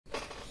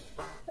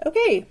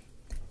Okay,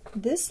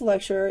 this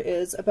lecture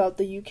is about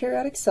the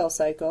eukaryotic cell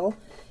cycle,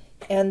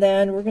 and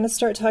then we're going to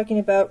start talking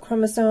about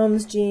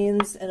chromosomes,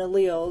 genes, and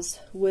alleles,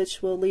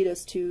 which will lead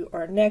us to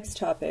our next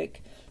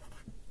topic,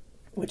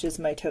 which is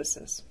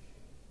mitosis.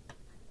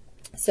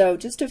 So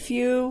just a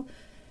few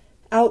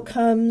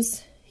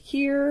outcomes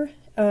here,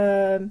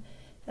 and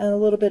a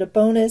little bit of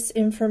bonus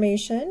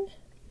information.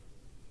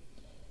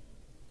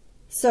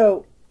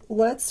 So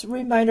let's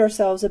remind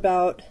ourselves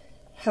about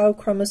how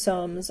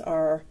chromosomes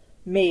are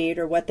made,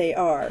 or what they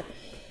are.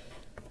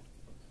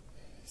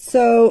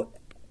 So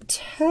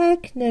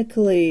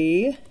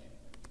technically,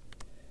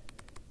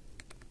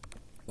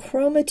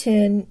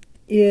 chromatin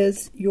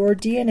is your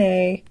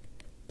DNA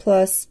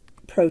plus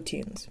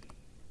proteins.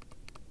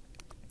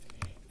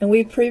 And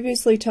we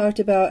previously talked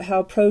about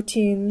how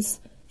proteins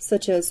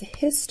such as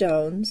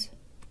histones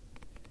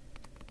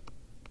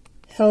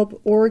help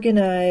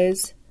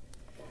organize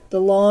the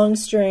long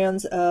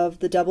strands of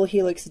the double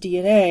helix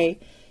DNA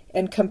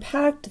and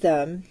compact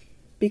them,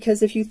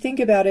 because if you think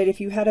about it, if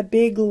you had a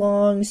big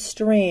long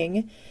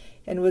string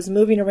and was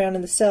moving around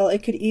in the cell,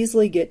 it could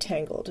easily get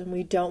tangled, and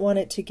we don't want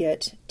it to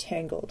get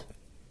tangled.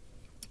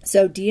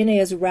 So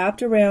DNA is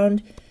wrapped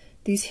around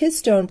these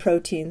histone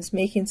proteins,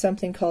 making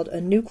something called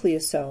a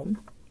nucleosome.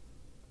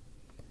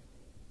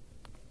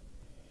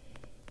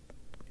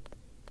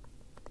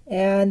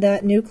 And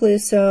that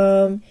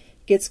nucleosome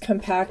gets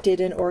compacted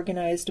and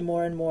organized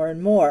more and more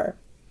and more.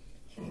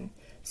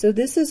 So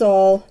this is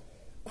all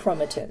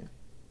chromatin.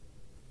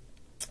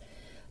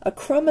 A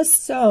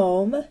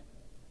chromosome,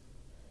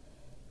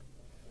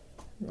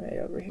 right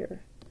over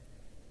here.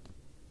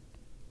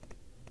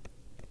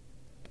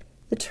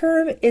 The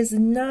term is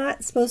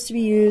not supposed to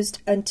be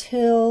used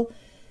until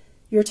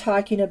you're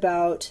talking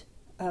about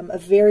a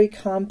very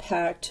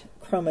compact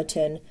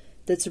chromatin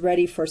that's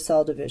ready for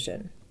cell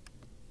division.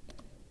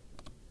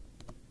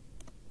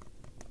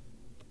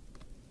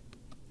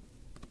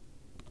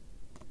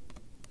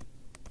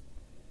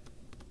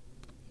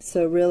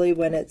 So really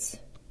we're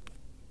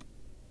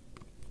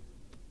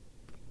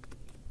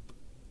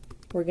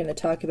going to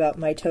talk about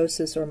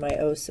mitosis or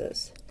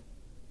meiosis.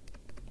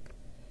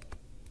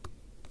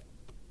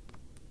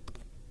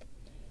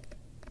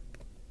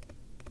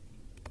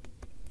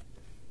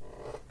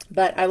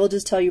 But I will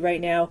just tell you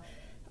right now,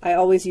 I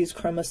always use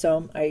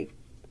chromosome. I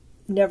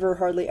never,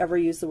 hardly ever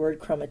use the word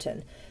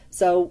chromatin.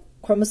 So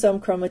chromosome,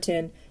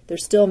 chromatin, they're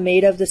still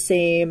made of the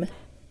same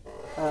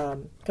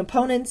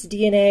components,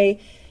 DNA,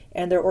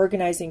 and they're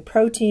organizing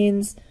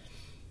proteins.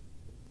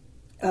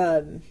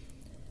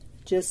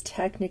 Just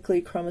technically,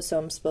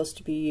 chromosomes supposed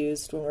to be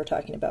used when we're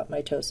talking about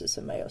mitosis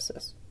and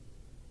meiosis.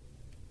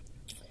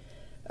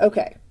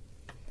 Okay.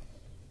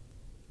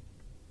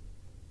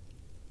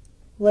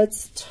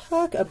 Let's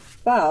talk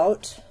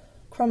about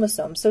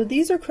chromosomes. So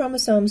these are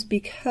chromosomes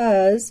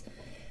because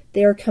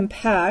they are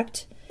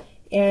compact,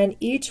 and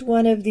each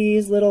one of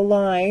these little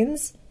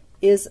lines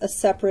is a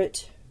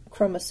separate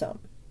chromosome.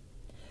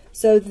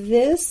 So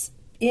this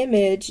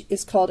image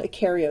is called a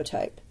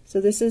karyotype.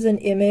 So this is an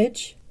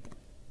image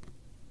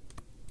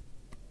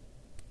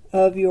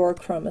of your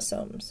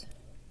chromosomes.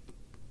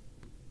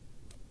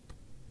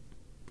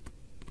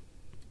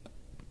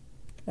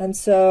 And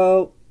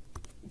so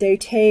they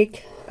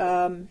take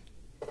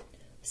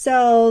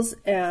cells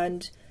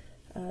and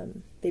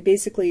they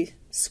basically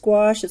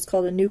squash. It's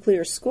called a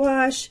nuclear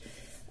squash,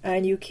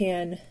 and you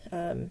can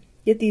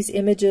get these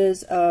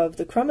images of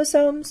the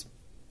chromosomes,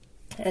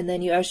 and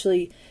then you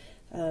actually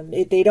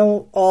they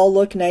don't all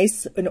look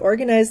nice and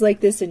organized like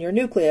this in your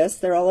nucleus.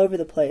 They're all over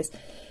the place.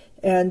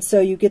 And so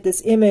you get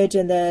this image,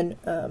 and then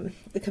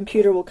the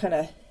computer will kind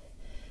of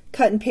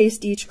cut and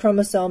paste each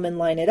chromosome and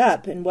line it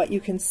up. And what you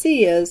can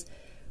see is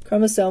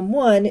chromosome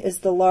 1 is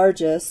the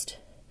largest,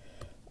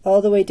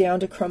 all the way down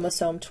to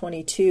chromosome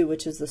 22,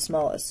 which is the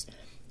smallest.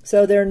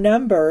 So they're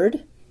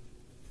numbered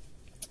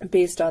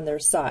based on their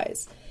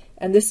size.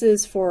 And this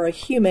is for a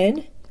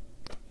human.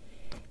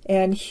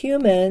 And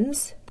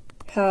humans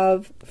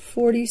have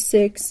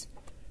 46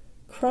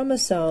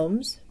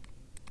 chromosomes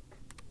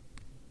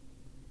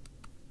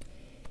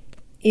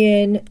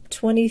in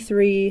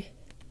 23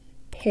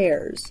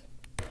 pairs.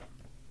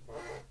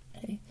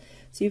 Okay.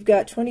 So you've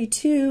got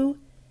 22,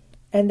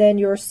 and then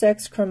your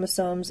sex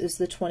chromosomes is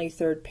the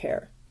 23rd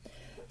pair.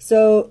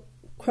 So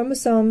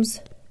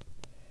chromosomes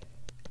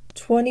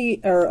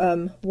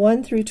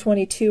 1 through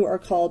 22 are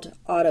called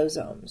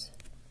autosomes.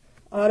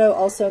 Auto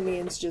also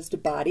means just a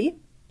body,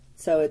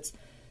 so it's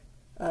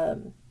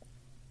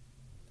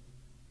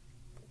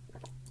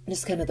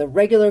just kind of the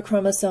regular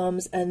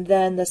chromosomes, and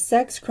then the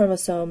sex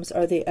chromosomes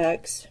are the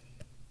X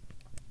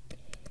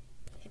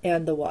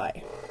and the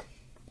Y.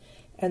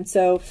 And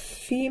so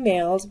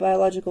females,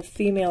 biological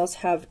females,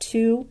 have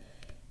 2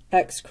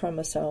 X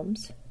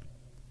chromosomes.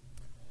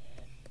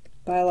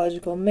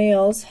 Biological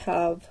males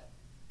have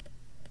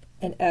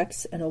an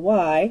X and a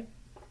Y.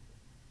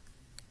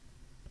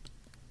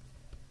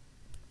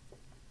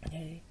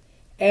 Okay.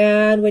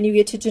 And when you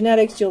get to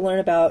genetics, you'll learn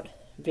about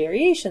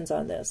variations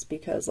on this,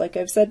 because like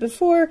I've said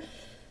before,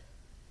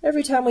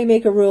 every time we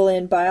make a rule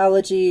in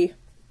biology,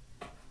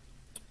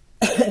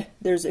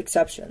 there's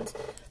exceptions.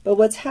 But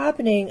what's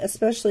happening,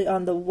 especially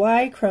on the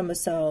Y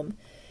chromosome,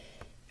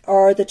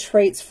 are the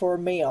traits for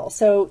male.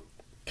 So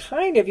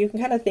you can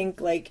kind of think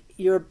like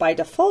you're by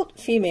default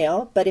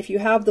female, but if you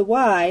have the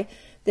Y,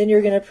 then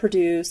you're going to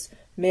produce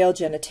male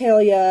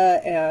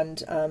genitalia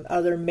and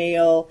other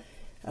male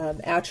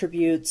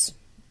attributes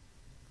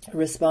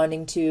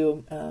responding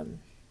to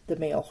the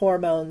male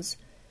hormones,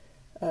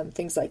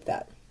 things like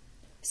that.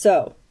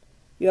 So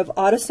you have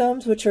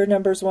autosomes, which are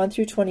numbers 1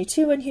 through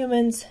 22 in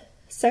humans,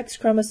 sex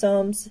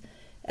chromosomes,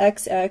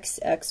 XX,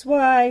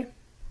 XY.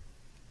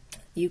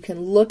 You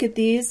can look at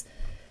these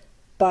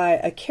by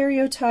a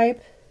karyotype.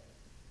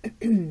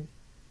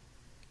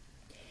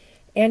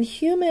 And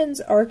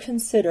humans are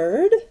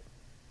considered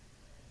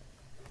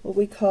what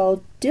we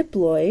call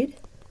diploid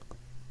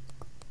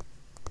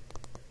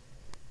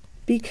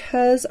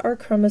because our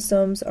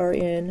chromosomes are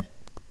in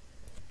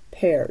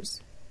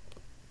pairs.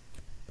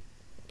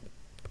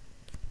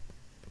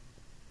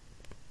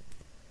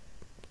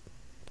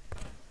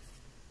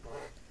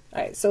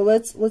 All right, so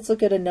let's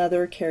look at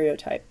another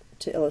karyotype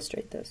to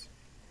illustrate this.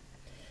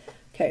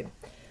 Okay,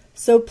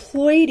 so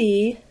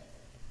ploidy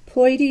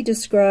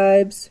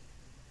describes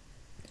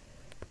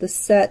the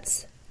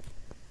sets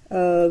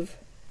of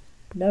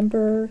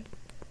number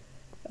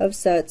of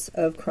sets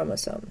of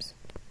chromosomes.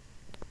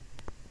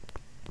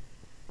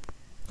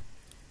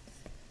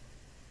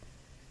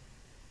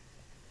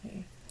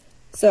 Okay.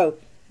 So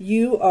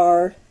you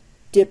are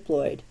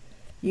diploid.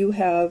 You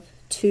have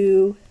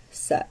 2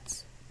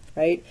 sets,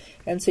 right?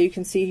 And so you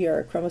can see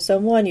here,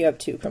 chromosome 1, you have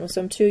 2,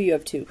 chromosome 2, you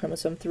have 2,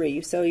 chromosome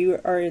 3. So you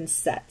are in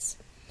sets.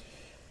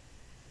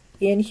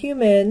 In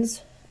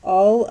humans,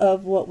 all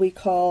of what we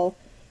call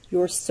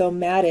your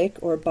somatic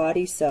or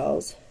body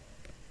cells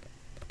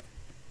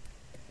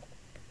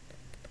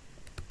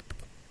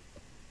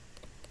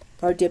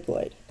are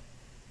diploid.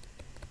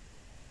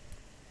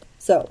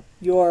 So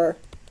your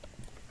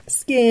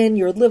skin,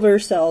 your liver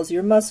cells,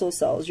 your muscle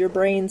cells, your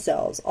brain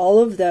cells, all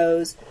of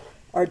those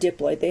are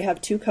diploid. They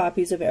have 2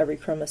 copies of every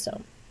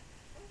chromosome.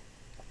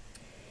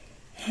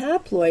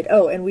 Haploid,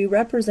 and we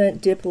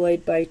represent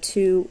diploid by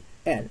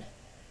 2N.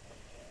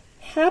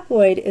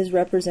 Haploid is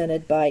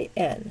represented by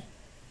N.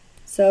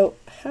 So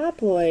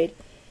haploid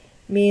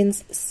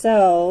means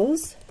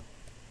cells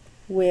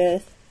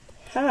with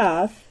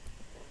half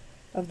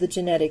of the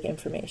genetic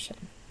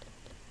information.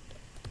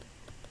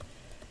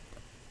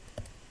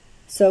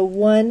 So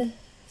 1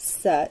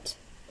 set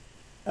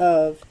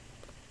of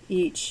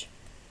each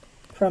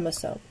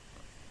chromosome.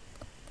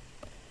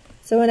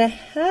 So in a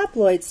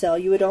haploid cell,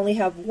 you would only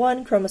have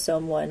 1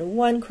 chromosome 1,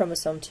 1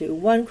 chromosome 2,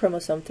 1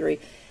 chromosome 3,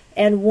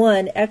 and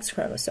 1 X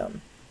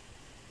chromosome.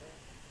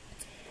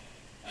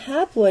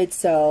 Haploid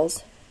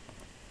cells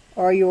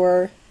are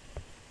your,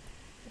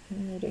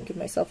 I didn't give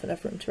myself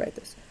enough room to write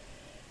this.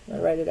 I'm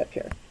going to write it up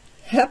here.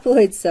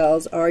 Haploid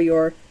cells are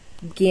your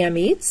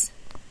gametes.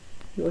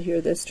 You'll hear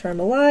this term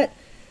a lot,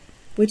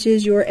 which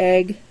is your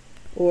egg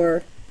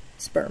or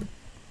sperm.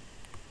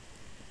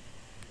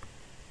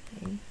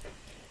 Okay.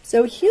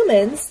 So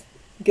humans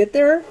get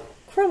their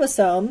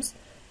chromosomes,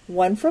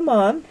 1 from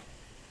mom,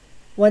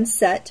 1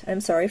 set,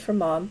 from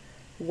mom,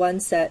 1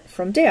 set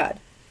from dad.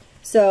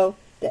 So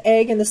the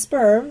egg and the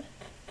sperm,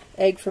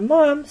 egg from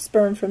mom,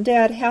 sperm from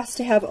dad, has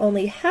to have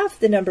only half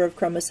the number of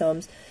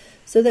chromosomes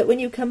so that when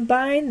you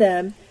combine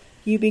them,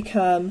 you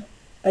become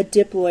a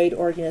diploid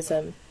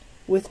organism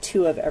with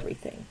 2 of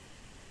everything.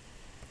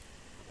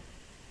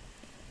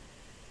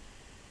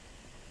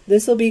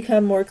 This will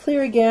become more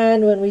clear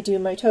again when we do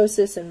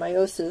mitosis and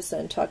meiosis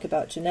and talk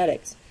about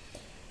genetics.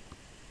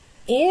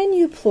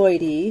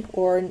 Aneuploidy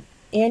or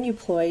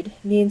aneuploid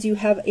means you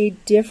have a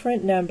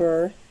different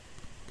number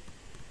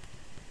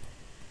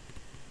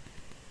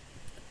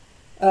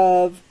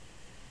of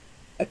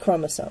a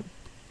chromosome.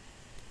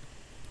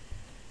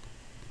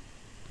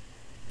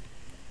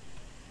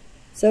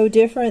 So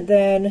different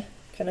than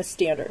kind of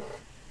standard.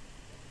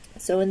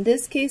 So in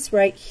this case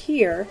right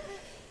here,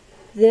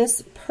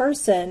 this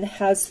person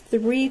has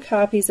 3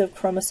 copies of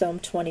chromosome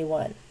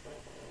 21.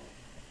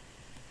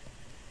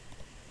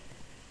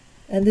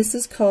 And this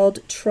is called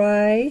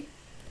trisomy.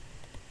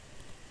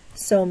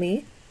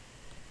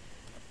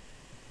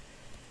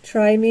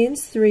 Tri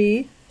means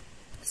 3,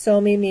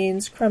 somy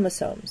means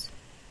chromosomes.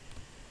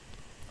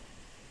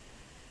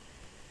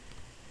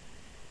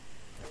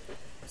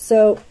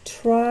 So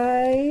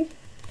trisomy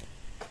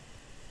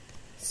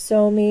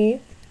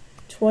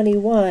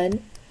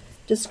 21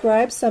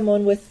 describes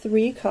someone with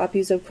 3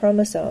 copies of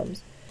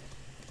chromosomes,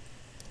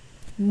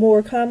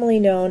 more commonly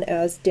known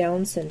as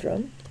Down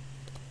syndrome.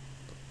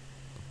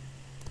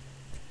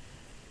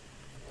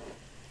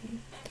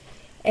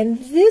 And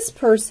this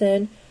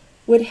person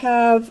would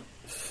have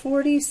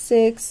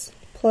 46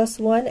 plus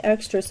 1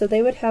 extra, so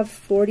they would have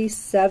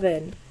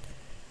 47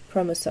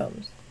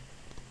 chromosomes.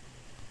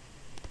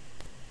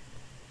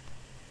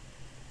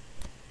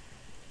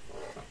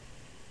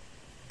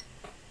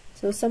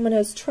 So if someone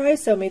has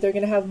trisomy, they're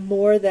going to have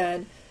more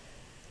than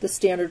the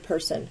standard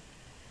person.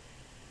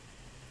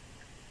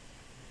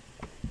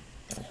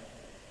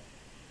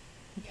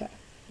 Okay,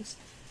 let's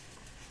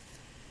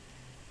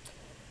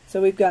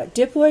So we've got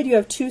diploid, you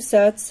have 2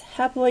 sets,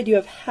 haploid, you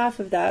have half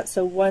of that,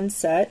 so 1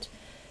 set,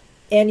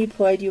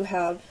 aneuploid, you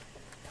have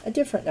a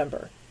different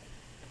number.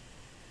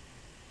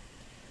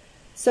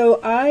 So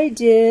I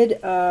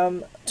did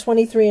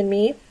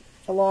 23andMe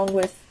along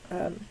with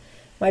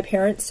my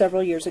parents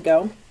several years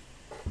ago,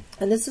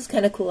 and this is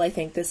kind of cool, I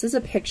think. This is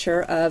a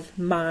picture of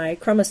my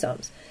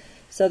chromosomes.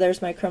 So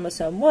there's my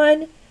chromosome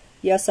 1.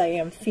 Yes, I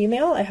am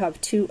female. I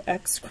have 2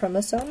 X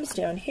chromosomes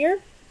down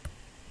here.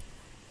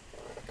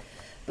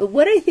 But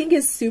what I think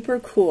is super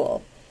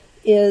cool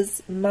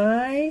is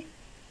my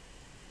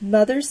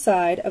mother's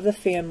side of the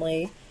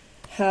family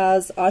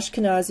has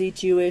Ashkenazi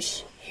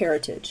Jewish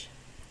heritage.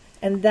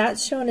 And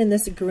that's shown in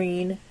this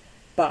green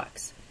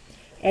box.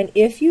 And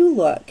if you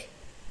look,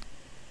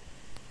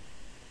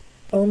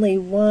 only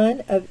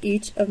one of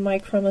each of my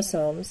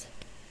chromosomes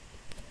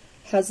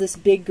has this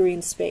big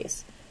green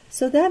space.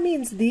 So that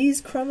means these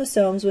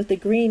chromosomes with the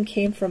green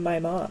came from my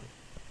mom.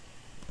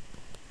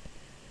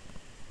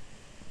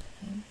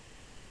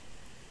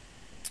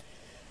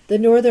 The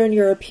Northern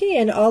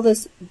European, all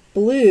this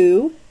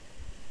blue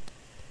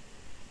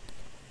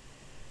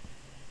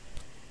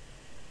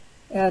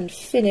and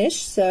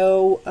Finnish,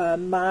 so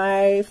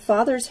my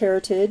father's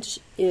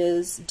heritage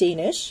is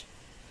Danish,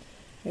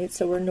 right?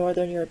 So we're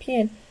Northern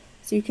European.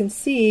 So you can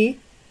see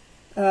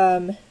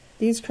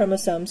these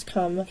chromosomes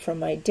come from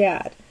my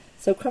dad.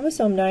 So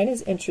chromosome 9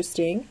 is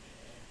interesting.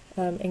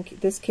 In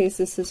this case,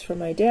 this is from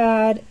my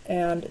dad,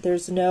 and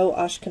there's no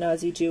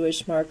Ashkenazi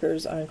Jewish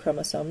markers on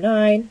chromosome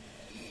 9.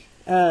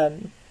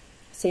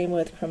 Same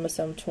with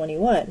chromosome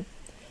 21.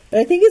 But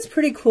I think it's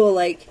pretty cool.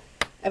 Like,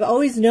 I've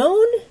always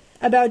known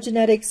about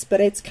genetics,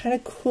 but it's kind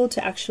of cool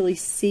to actually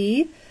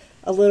see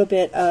a little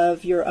bit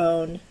of your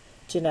own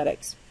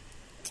genetics.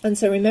 And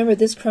so remember,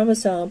 this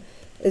chromosome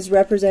is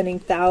representing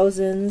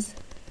thousands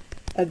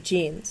of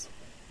genes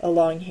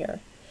along here.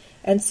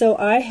 And so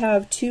I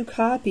have 2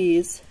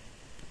 copies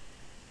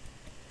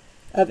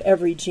of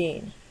every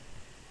gene.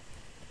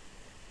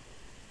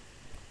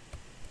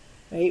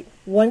 Right?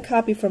 1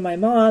 copy from my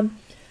mom,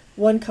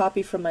 1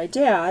 copy from my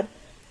dad,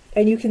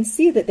 and you can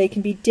see that they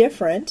can be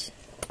different,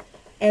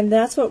 and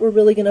that's what we're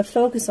really going to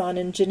focus on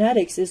in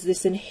genetics, is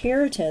this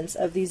inheritance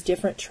of these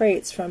different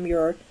traits from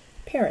your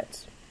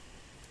parents.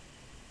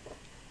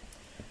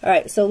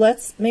 Alright, so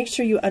let's make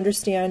sure you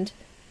understand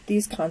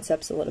these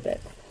concepts a little bit.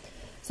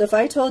 So if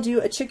I told you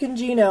a chicken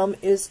genome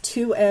is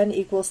 2n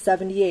equals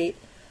 78,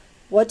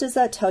 what does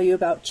that tell you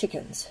about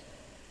chickens?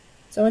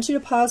 So I want you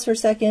to pause for a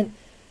second.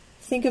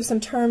 Think of some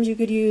terms you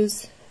could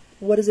use.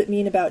 What does it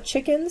mean about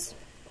chickens?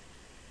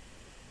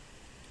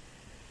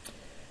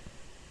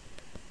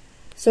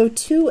 So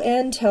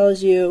 2n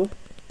tells you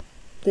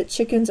that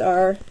chickens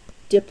are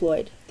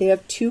diploid. They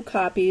have 2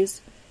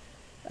 copies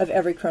of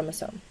every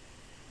chromosome.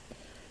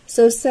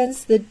 So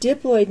since the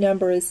diploid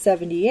number is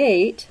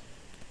 78,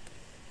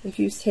 if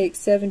you take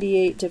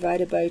 78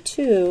 divided by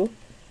 2,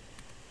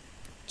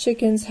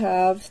 chickens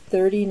have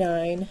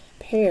 39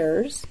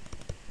 pairs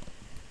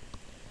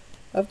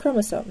of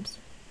chromosomes.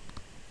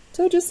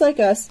 So just like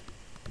us,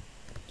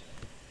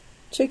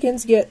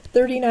 chickens get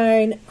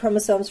 39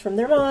 chromosomes from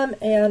their mom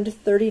and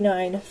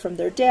 39 from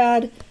their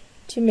dad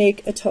to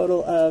make a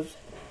total of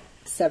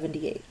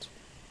 78.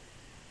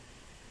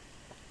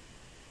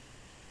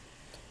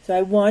 So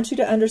I want you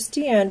to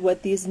understand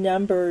what these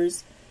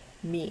numbers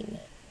mean.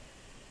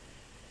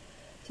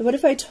 So what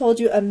if I told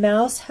you a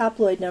mouse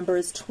haploid number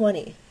is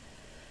 20?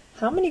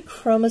 How many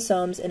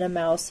chromosomes in a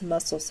mouse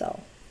muscle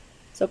cell?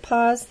 So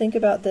pause, think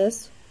about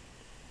this.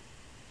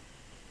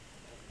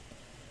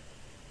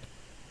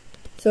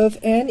 So if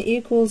n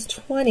equals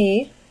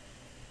 20,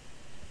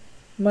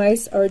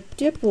 mice are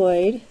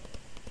diploid,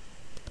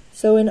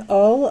 so in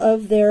all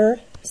of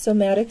their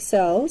somatic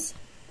cells,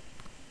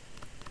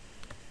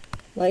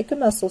 like a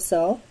muscle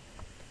cell,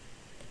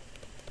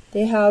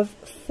 they have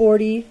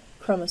 40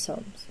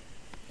 chromosomes.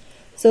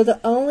 So the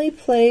only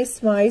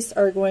place mice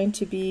are going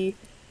to be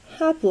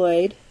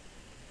haploid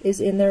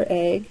is in their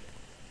egg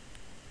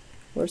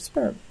or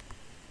sperm.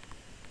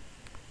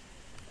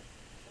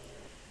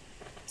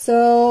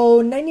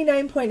 So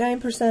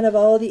 99.9% of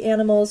all the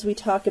animals we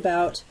talk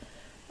about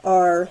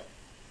are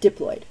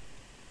diploid.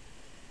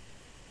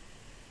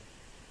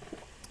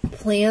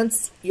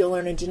 Plants, you'll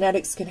learn in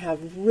genetics, can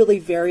have really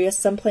various.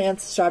 Some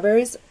plants,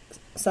 strawberries,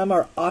 some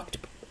are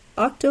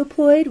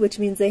octoploid, which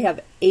means they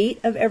have 8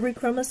 of every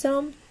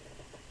chromosome.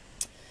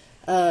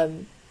 I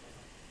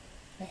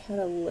had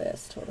a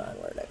list. Hold on,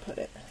 where did I put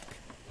it?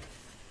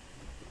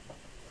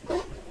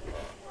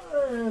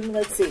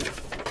 Let's see.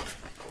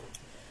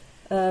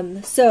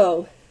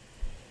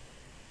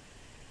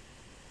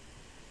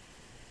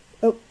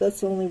 Oh, that's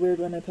the only weird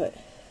one I put.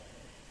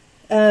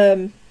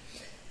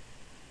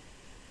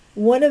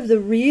 One of the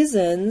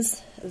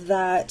reasons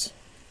that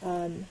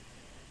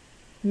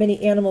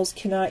many animals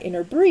cannot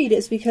interbreed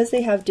is because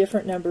they have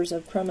different numbers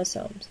of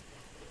chromosomes.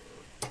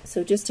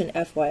 So just an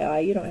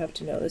FYI, you don't have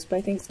to know this, but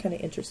I think it's kind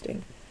of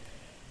interesting.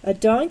 A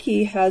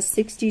donkey has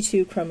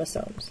 62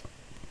 chromosomes,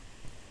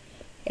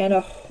 and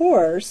a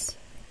horse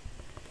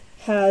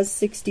has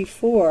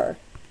 64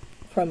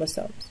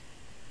 chromosomes.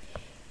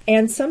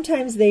 And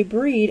sometimes they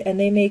breed and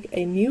they make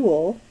a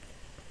mule,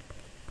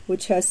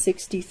 which has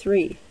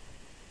 63.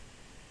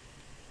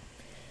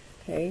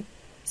 Okay,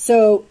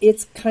 so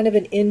it's kind of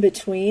an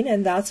in-between,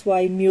 and that's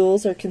why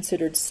mules are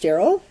considered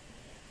sterile.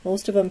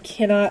 Most of them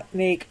cannot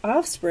make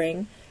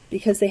offspring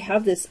because they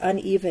have this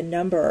uneven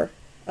number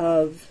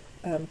of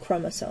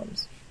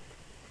chromosomes.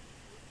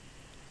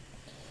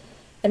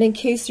 And in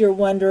case you're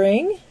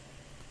wondering,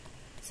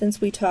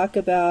 since we talk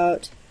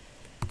about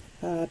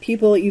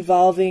people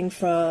evolving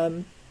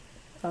from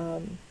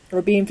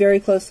or being very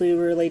closely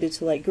related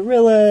to like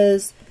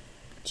gorillas,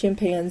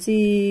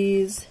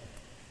 chimpanzees,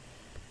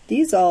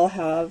 these all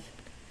have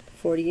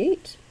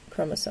 48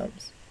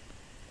 chromosomes.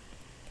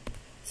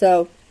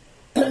 So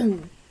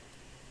in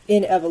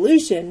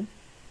evolution,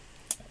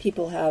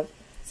 people have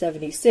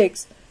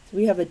 76, so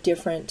we have a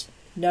different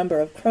number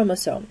of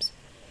chromosomes.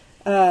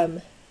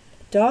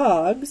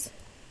 Dogs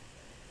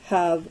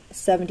have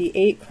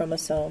 78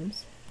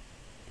 chromosomes,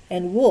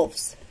 and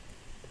wolves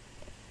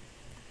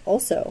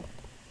also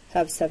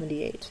have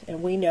 78.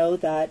 And we know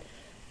that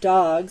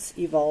dogs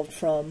evolved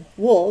from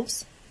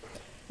wolves,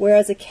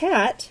 whereas a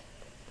cat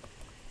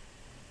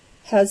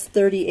has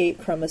 38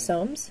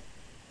 chromosomes,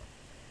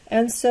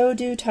 and so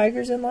do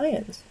tigers and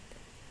lions.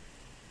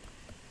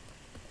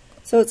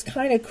 So it's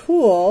kind of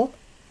cool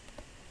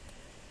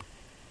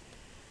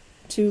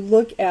to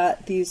look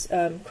at these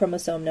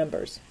chromosome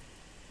numbers.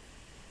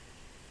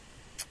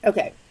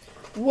 Okay,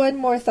 one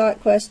more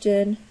thought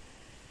question.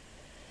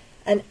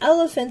 An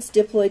elephant's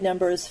diploid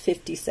number is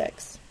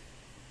 56,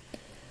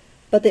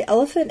 but the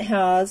elephant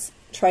has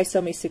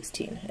trisomy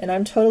 16, and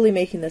I'm totally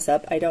making this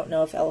up. I don't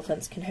know if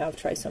elephants can have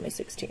trisomy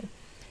 16.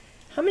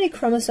 How many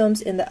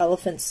chromosomes in the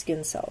elephant's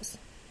skin cells?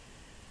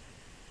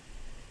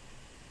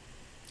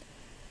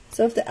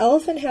 So if the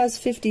elephant has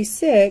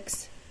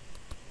 56,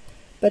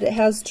 but it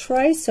has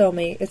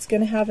trisomy, it's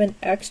going to have an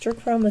extra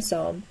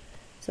chromosome,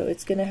 so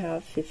it's going to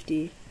have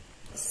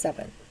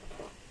 57.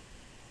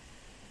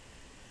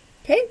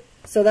 Okay,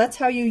 so that's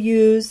how you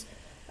use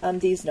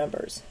these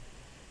numbers.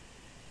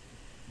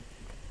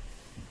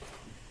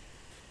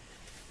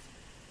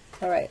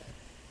 All right,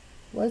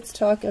 let's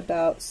talk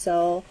about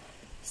cell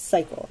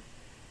cycle.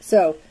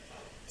 So,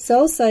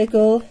 cell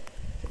cycle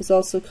is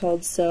also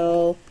called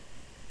cell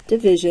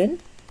division.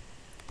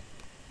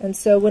 And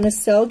so when a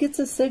cell gets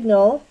a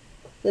signal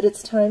that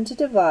it's time to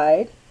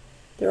divide,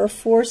 there are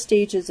 4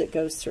 stages it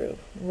goes through.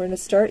 We're going to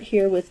start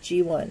here with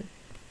G1.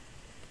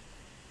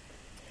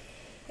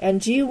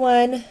 And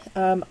G1,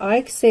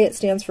 I say it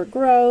stands for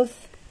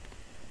growth.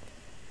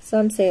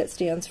 Some say it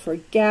stands for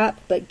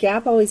gap, but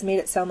gap always made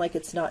it sound like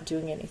it's not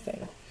doing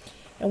anything.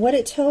 And what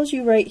it tells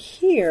you right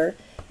here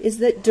is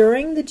that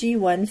during the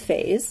G1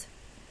 phase,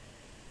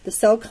 the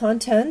cell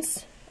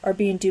contents are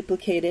being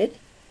duplicated.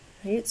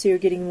 Right? So you're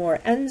getting more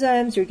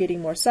enzymes, you're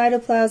getting more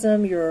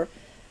cytoplasm, you're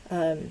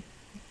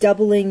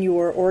doubling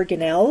your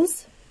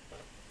organelles.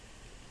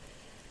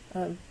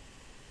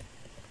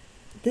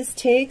 This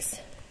takes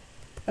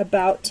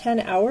about 10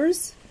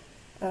 hours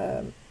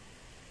on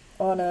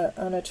a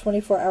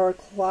 24-hour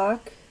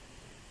clock.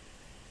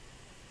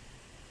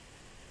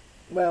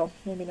 Well,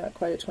 maybe not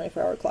quite a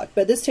 24-hour clock,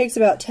 but this takes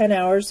about 10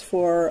 hours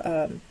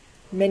for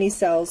many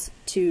cells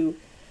to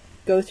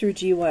go through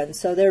G1.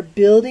 So they're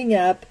building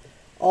up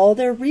all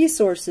their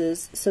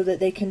resources so that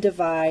they can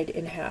divide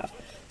in half.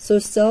 So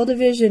cell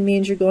division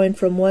means you're going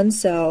from 1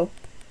 cell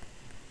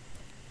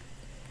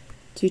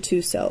to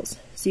 2 cells.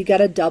 So you got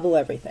to double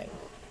everything.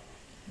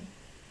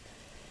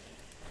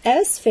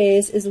 S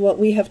phase is what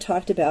we have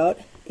talked about.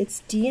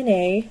 It's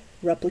DNA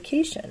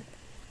replication.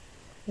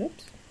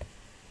 Oops.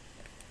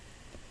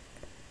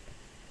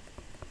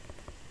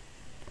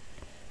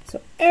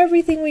 So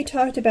everything we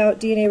talked about,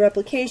 DNA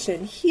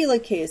replication,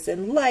 helicase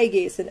and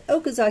ligase and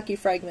Okazaki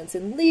fragments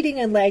and leading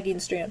and lagging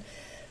strand,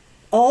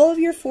 all of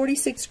your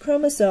 46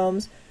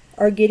 chromosomes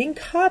are getting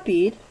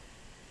copied.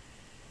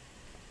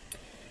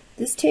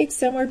 This takes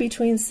somewhere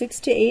between 6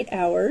 to 8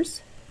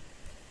 hours.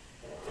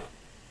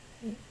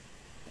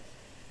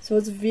 So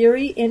it's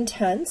very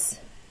intense.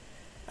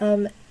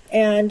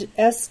 And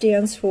S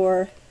stands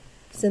for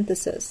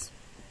synthesis.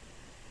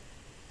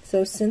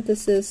 So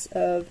synthesis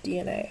of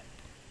DNA.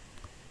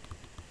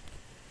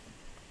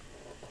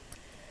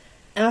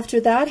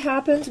 After that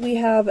happens, we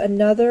have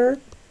another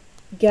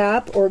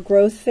gap or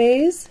growth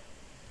phase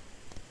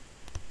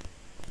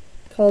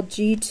called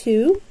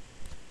G2.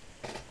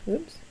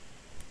 Oops,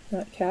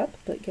 not cap,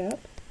 but gap.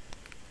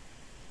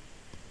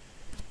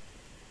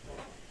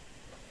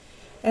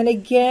 And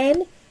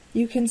again,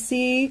 you can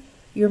see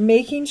you're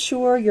making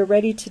sure you're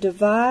ready to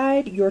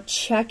divide. You're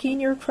checking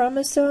your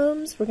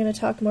chromosomes. We're going to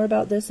talk more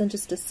about this in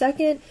just a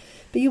second.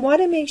 But you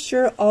want to make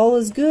sure all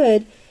is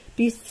good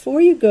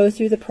before you go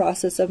through the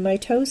process of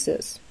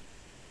mitosis.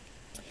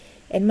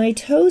 And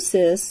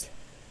mitosis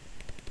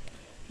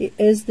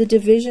is the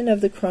division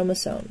of the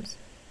chromosomes.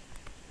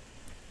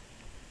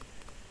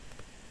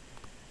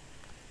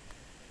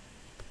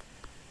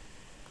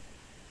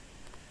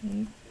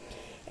 Okay.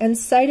 And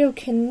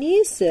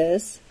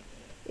cytokinesis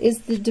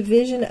is the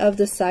division of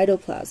the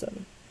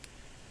cytoplasm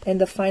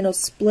and the final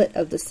split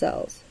of the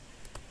cells.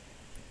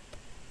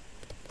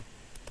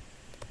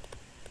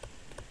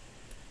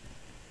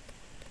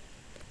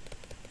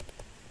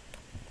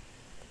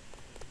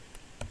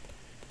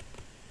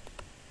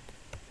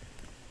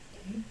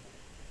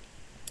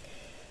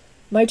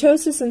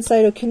 Mitosis and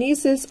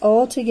cytokinesis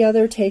all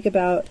together take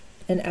about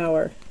an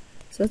hour.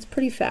 So it's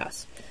pretty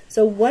fast.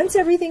 So once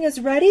everything is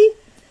ready,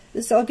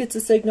 the cell gets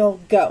a signal,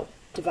 go,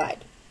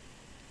 divide.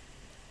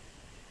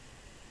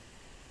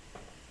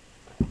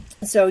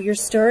 So you're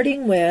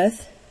starting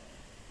with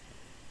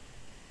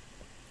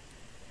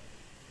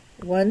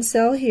one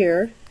cell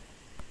here.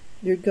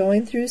 You're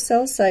going through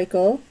cell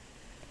cycle.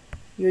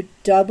 You're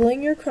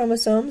doubling your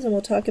chromosomes, and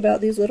we'll talk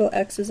about these little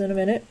X's in a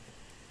minute.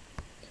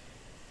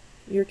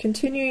 You're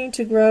continuing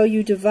to grow,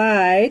 you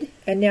divide,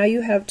 and now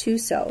you have 2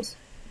 cells.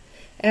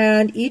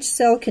 And each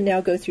cell can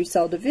now go through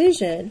cell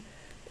division,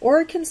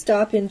 or it can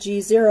stop in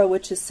G0,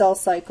 which is cell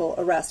cycle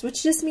arrest,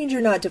 which just means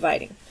you're not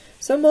dividing.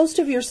 So most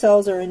of your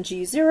cells are in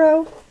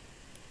G0.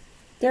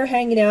 They're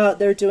hanging out,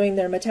 they're doing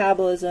their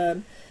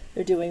metabolism,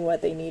 they're doing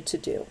what they need to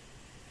do.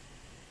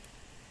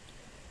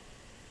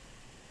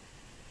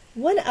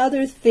 One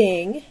other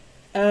thing,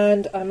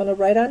 and I'm going to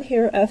write on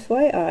here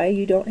FYI,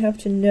 you don't have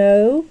to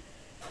know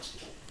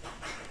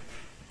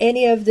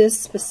any of this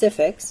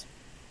specifics,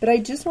 but I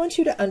just want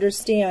you to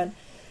understand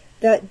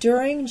that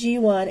during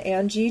G1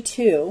 and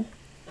G2,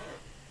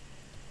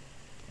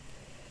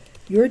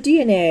 your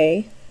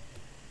DNA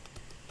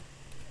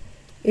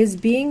is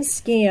being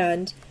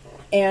scanned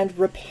and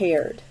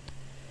repaired.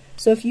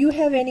 So if you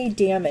have any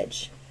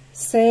damage,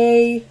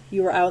 say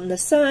you were out in the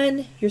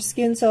sun, your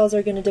skin cells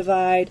are going to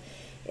divide,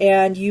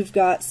 and you've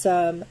got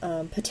some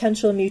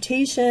potential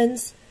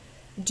mutations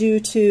due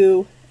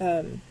to,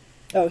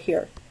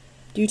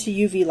 due to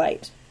UV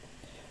light,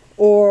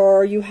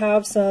 or you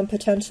have some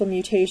potential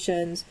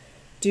mutations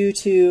due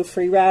to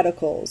free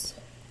radicals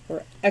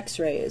or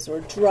X-rays or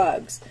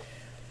drugs.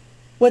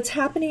 What's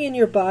happening in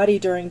your body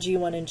during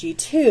G1 and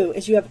G2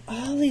 is you have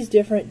all these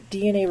different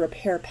DNA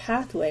repair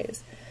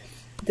pathways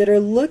that are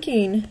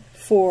looking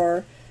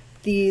for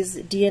this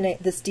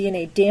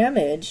DNA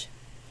damage,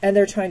 and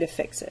they're trying to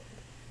fix it.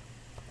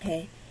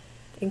 Okay,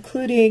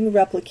 including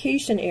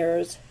replication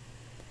errors,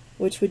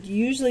 which would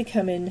usually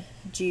come in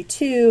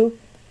G2,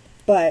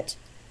 but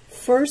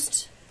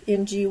first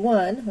in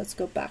G1, let's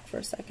go back for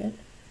a second,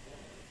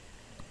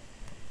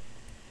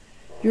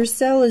 your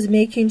cell is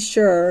making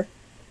sure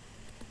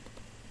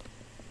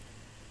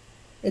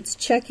it's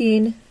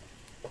checking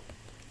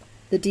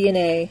the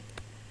DNA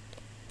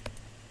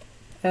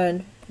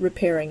and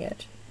repairing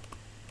it.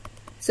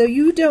 So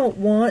you don't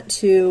want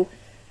to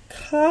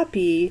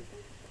copy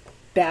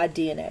bad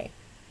DNA,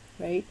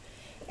 right?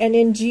 And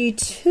in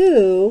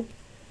G2,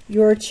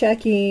 you're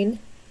checking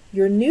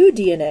your new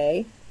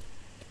DNA.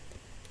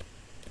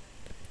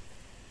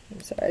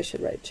 I'm sorry, I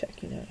should write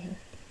checking out here.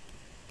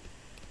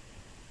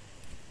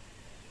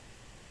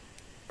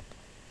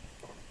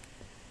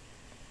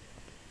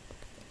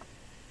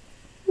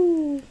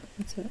 Ooh,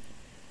 what's that?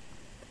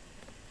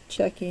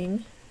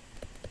 Checking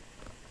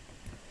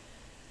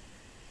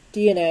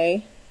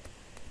DNA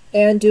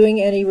and doing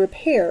any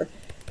repair,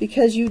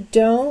 because you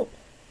don't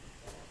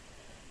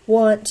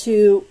want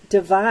to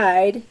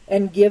divide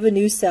and give a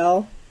new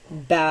cell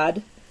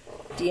bad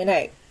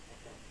DNA.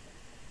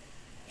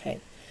 Okay,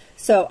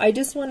 so I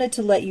just wanted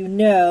to let you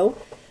know,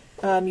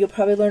 you'll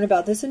probably learn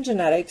about this in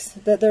genetics,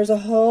 that there's a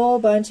whole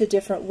bunch of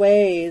different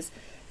ways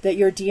that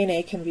your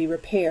DNA can be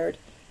repaired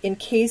in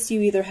case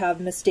you either have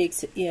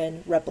mistakes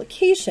in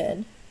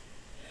replication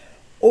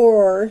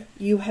or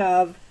you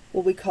have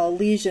what we call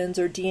lesions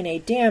or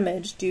DNA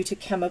damage due to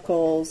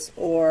chemicals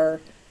or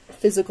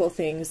physical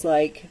things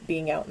like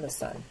being out in the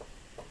sun.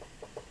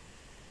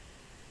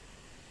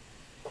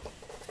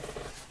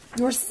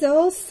 Your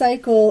cell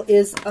cycle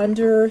is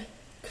under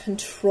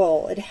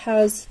control. It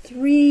has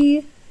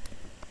 3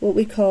 what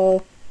we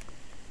call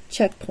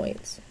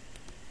checkpoints.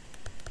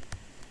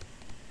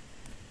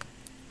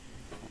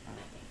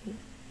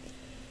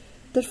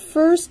 The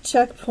first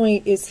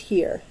checkpoint is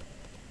here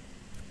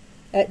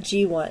at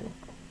G1.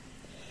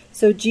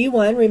 So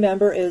G1,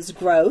 remember, is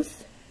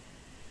growth,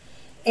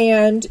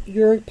 and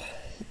your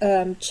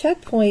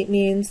checkpoint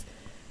means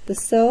the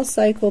cell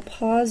cycle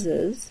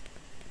pauses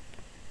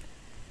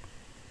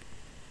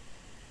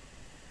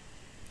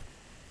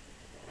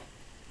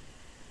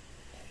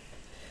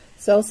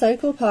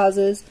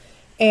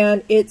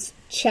and it's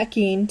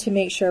checking to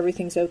make sure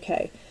everything's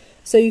okay.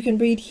 So you can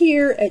read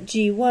here at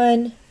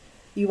G1,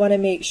 you want to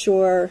make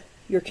sure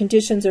your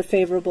conditions are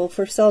favorable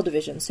for cell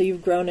division. So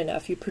you've grown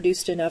enough, you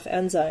produced enough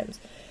enzymes.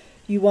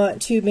 You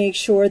want to make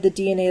sure the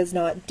DNA is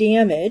not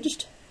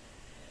damaged.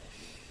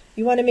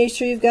 You want to make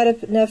sure you've got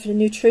enough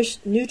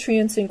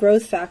nutrients and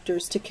growth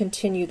factors to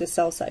continue the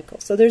cell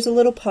cycle. So there's a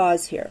little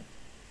pause here.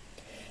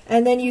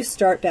 And then you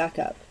start back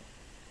up.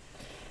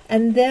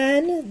 And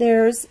then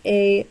there's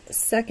a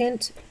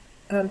second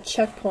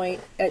checkpoint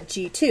at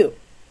G2.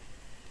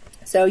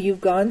 So you've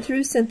gone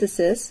through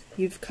synthesis,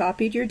 you've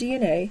copied your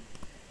DNA,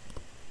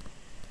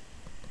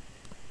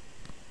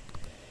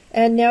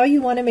 And now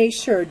you want to make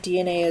sure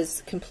DNA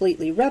is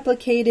completely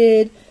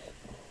replicated,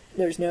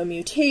 there's no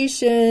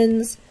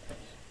mutations.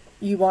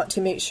 You want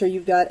to make sure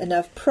you've got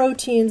enough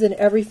proteins and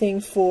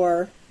everything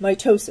for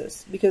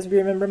mitosis, because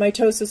remember,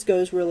 mitosis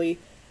goes really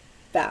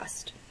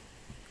fast.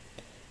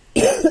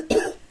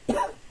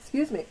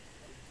 Excuse me.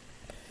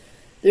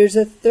 There's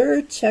a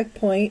third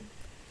checkpoint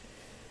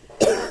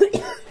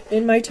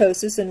in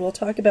mitosis, and we'll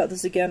talk about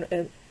this again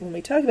when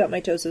we talk about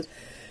mitosis,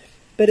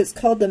 but it's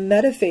called the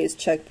metaphase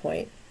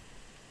checkpoint.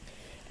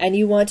 And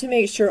you want to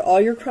make sure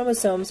all your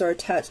chromosomes are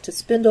attached to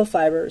spindle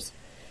fibers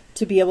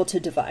to be able to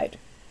divide.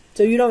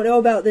 So you don't know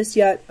about this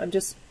yet. I'm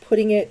just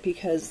putting it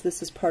because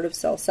this is part of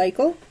cell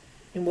cycle,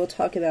 and we'll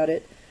talk about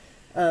it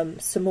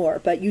some more.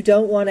 But you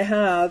don't want to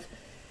have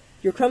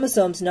your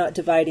chromosomes not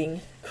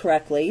dividing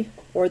correctly,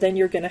 or then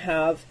you're going to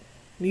have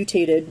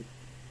mutated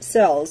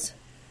cells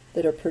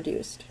that are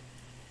produced.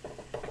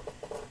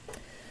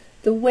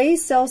 The way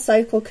cell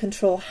cycle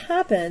control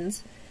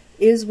happens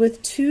is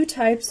with two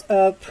types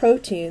of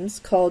proteins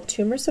called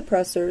tumor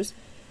suppressors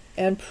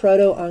and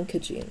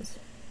proto-oncogenes.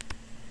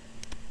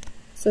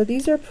 So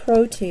these are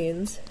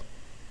proteins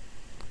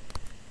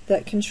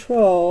that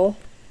control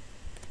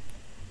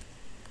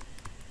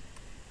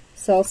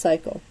cell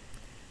cycle.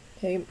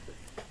 Okay.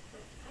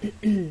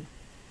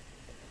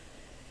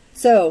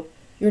 So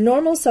your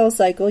normal cell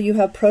cycle, you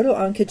have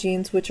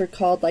proto-oncogenes, which are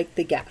called like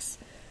the gas.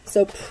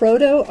 So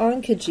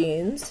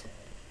proto-oncogenes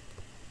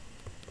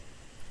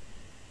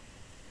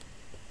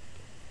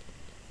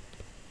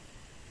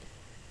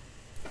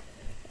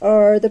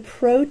are the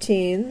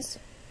proteins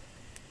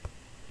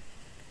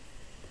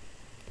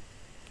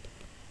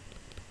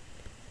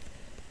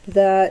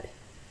that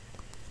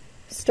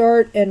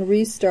start and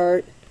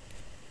restart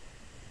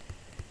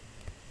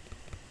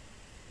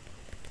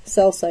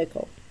cell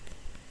cycle.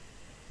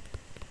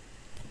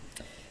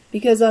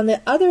 Because on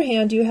the other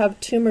hand, you have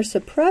tumor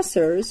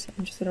suppressors,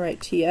 I'm just going to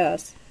write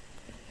TS,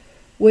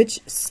 which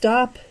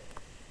stop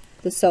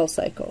the cell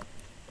cycle.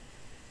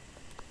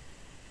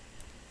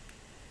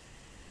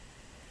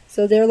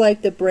 So they're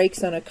like the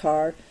brakes on a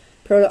car.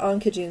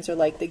 Proto-oncogenes are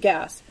like the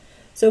gas.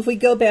 So if we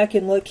go back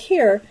and look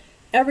here,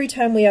 every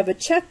time we have a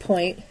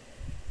checkpoint,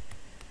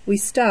 we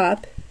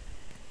stop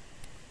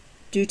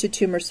due to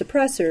tumor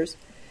suppressors,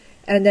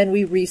 and then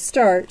we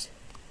restart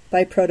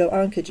by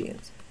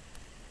proto-oncogenes.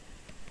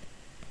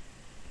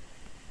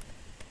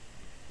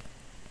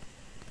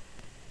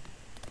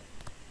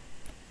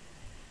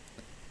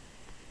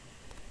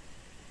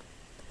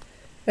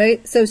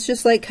 Right? So it's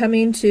just like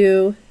coming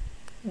to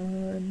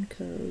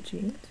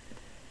oncogenes,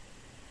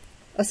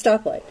 a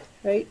stoplight,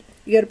 right?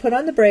 You got to put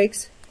on the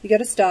brakes, you got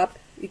to stop,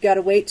 you got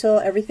to wait till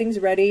everything's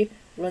ready,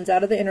 runs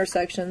out of the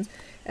intersections,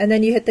 and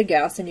then you hit the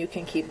gas and you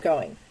can keep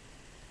going.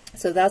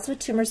 So that's what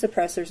tumor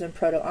suppressors and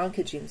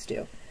proto-oncogenes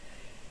do.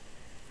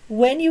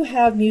 When you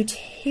have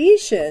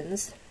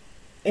mutations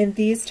in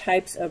these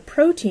types of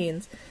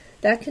proteins,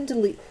 that can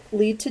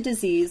lead to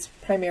disease,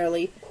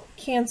 primarily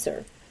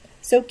cancer.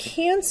 So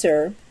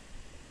cancer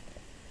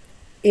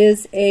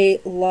is a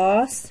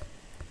loss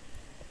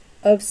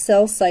of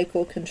cell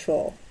cycle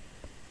control.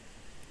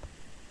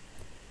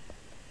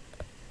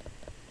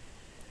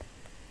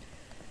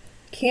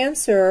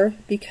 Cancer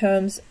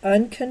becomes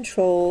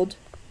uncontrolled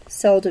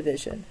cell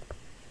division.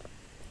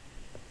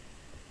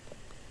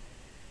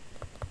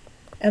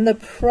 And the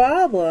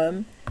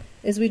problem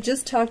is we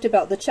just talked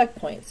about the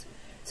checkpoints.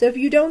 So if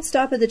you don't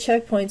stop at the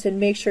checkpoints and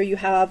make sure you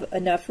have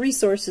enough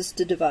resources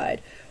to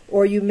divide,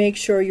 or you make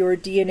sure your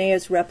DNA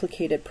is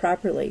replicated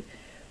properly,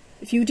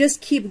 if you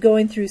just keep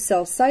going through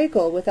cell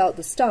cycle without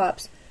the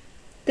stops,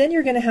 then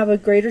you're going to have a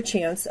greater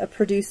chance of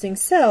producing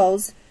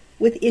cells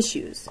with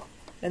issues.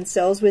 And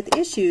cells with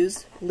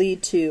issues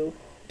lead to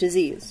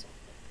disease.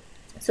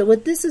 So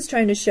what this is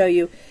trying to show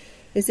you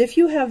is if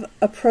you have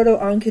a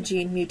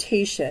proto-oncogene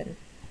mutation,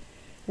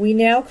 we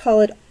now call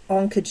it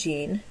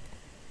oncogene,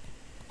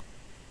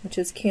 which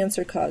is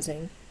cancer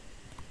causing.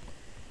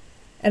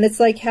 And it's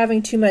like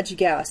having too much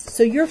gas.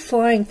 So you're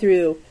flying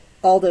through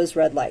all those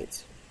red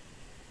lights.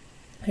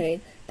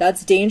 Okay,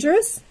 that's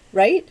dangerous,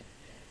 right?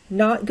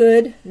 Not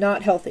good,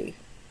 not healthy.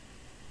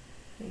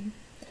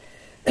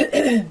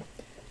 Okay.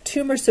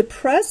 Tumor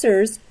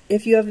suppressors,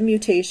 if you have a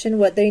mutation,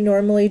 what they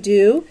normally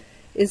do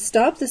is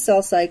stop the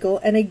cell cycle,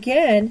 and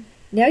again,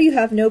 now you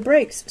have no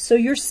brakes, so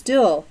you're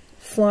still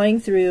flying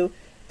through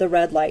the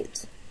red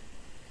lights.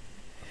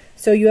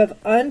 So you have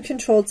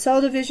uncontrolled cell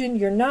division,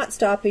 you're not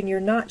stopping, you're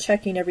not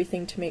checking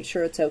everything to make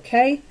sure it's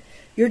okay,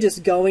 you're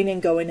just going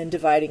and going and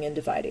dividing and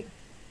dividing.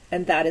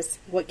 And that is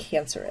what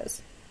cancer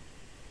is.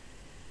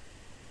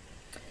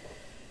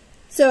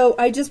 So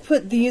I just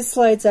put these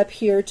slides up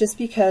here just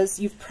because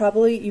you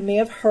may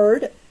have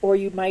heard, or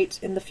you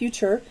might in the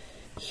future,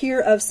 hear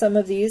of some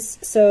of these.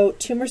 So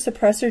tumor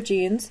suppressor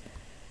genes,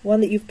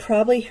 one that you've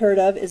probably heard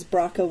of is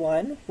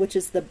BRCA1, which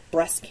is the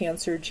breast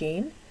cancer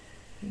gene.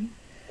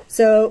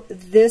 So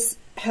this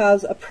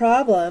has a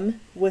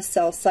problem with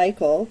cell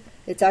cycle.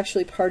 It's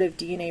actually part of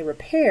DNA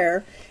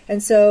repair,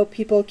 and so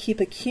people keep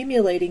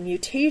accumulating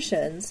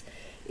mutations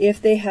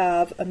if they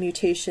have a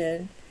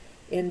mutation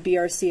in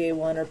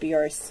BRCA1 or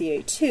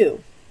BRCA2.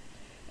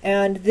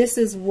 And this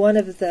is one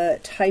of the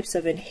types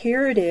of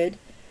inherited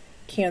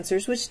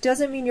cancers, which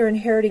doesn't mean you're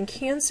inheriting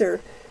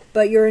cancer,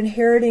 but you're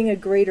inheriting a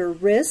greater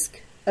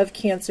risk of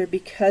cancer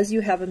because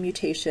you have a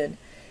mutation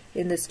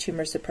in this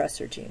tumor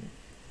suppressor gene.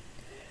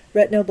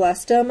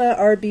 Retinoblastoma,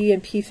 RB,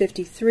 and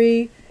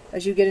P53,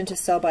 as you get into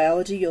cell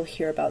biology, you'll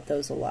hear about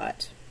those a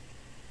lot.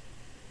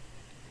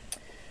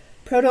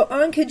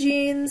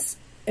 Proto-oncogenes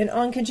and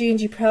oncogenes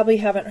you probably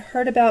haven't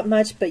heard about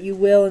much, but you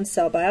will in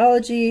cell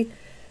biology.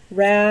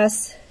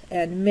 RAS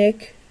and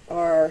MYC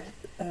are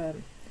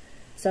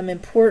some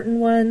important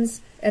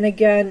ones. And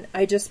again,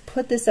 I just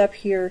put this up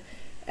here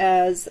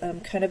as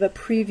kind of a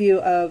preview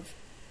of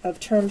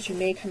terms you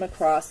may come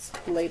across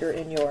later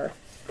in your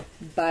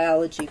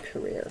biology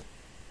career.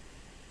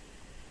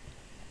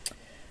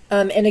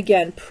 And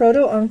again,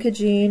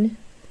 proto-oncogene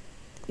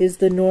is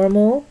the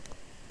normal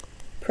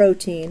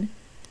protein,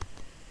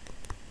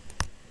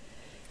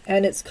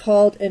 and it's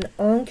called an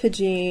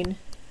oncogene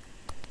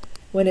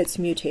when it's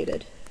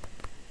mutated.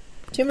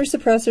 Tumor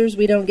suppressors,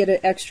 we don't get an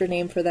extra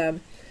name for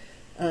them,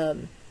 but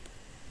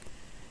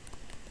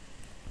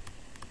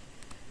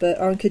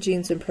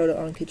oncogenes and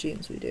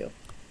proto-oncogenes we do.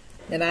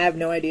 And I have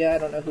no idea, I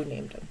don't know who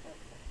named them.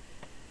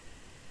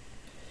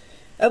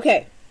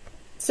 Okay,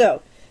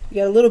 so you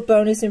got a little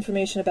bonus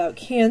information about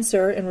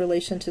cancer in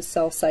relation to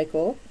cell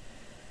cycle.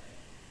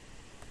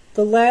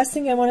 The last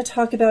thing I want to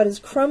talk about is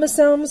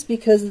chromosomes,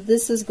 because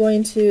this is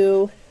going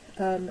to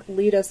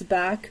lead us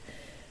back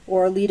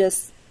or lead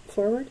us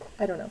forward,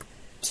 I don't know,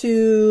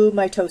 to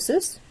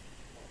mitosis.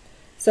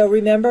 So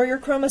remember, your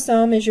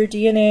chromosome is your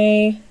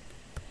DNA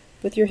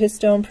with your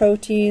histone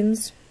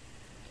proteins.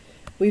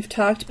 We've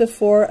talked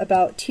before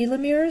about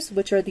telomeres,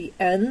 which are the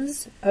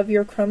ends of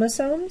your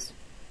chromosomes.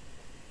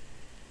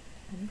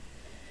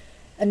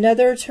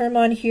 Another term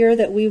on here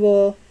that we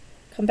will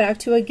come back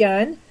to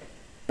again,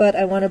 but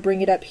I want to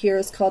bring it up here,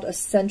 is called a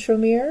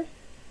centromere.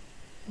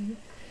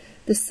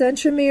 The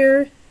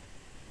centromere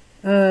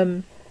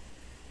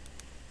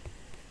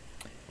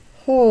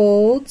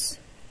holds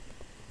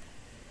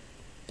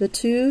the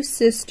two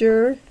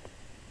sister,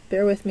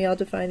 bear with me, I'll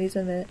define these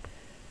in a minute,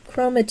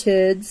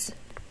 chromatids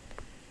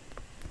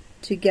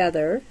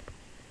together,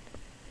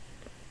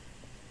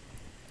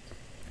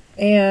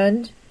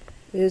 and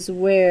is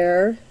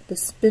where the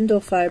spindle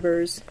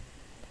fibers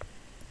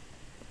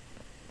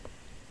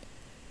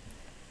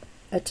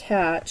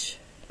attach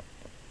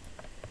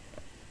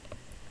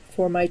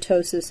for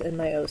mitosis and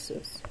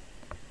meiosis.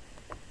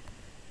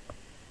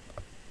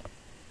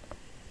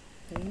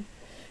 Okay.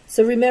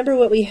 So remember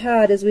what we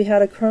had is we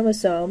had a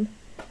chromosome.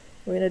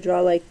 We're going to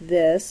draw like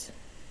this,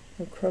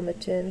 a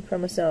chromatin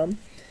chromosome,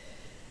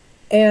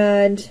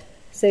 and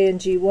say in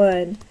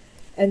G1,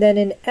 and then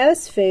in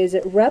S phase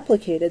it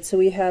replicated, so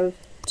we have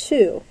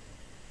two.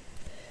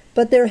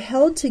 But they're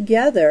held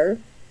together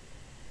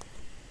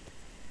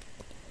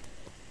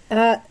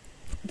at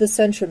the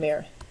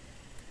centromere.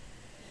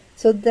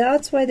 So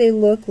that's why they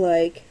look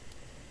like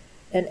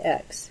an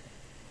X.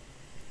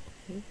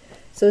 Okay.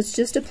 So it's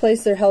just a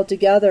place they're held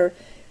together,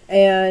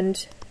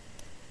 and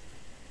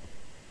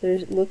they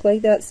look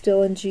like that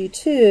still in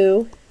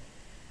G2.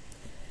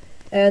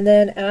 And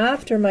then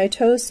after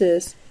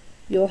mitosis,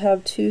 you'll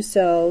have two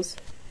cells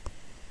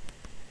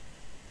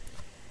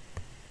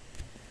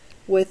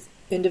with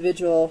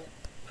individual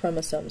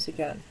chromosomes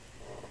again.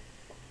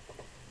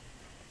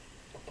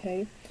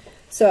 Okay,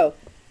 so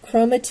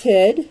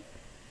chromatid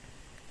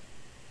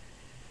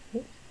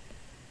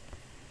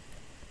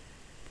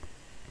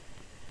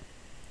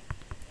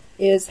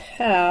is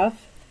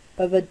half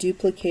of a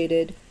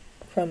duplicated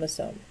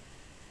chromosome.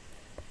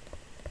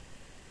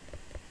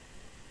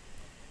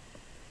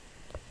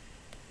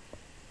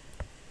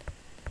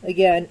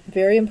 Again,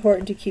 very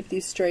important to keep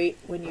these straight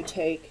when you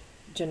take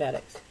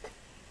genetics.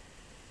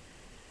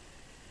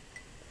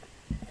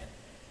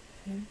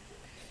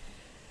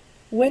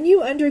 When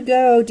you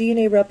undergo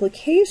DNA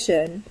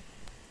replication,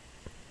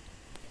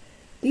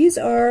 these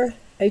are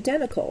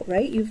identical,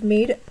 right? You've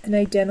made an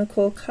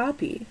identical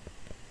copy.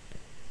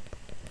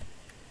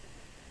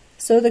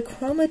 So the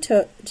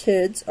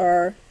chromatids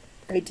are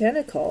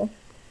identical,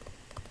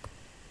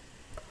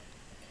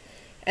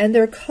 and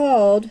they're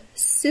called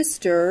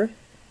sister,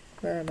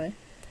 where am I?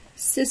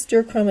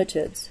 Sister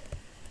chromatids.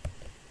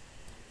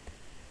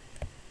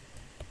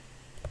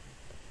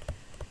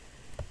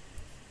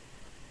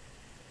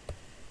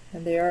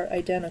 And they are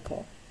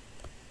identical.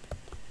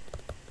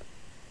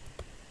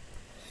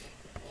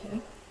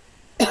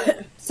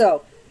 Okay.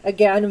 So,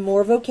 again,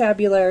 more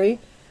vocabulary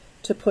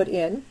to put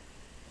in.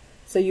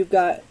 So you've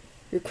got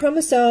your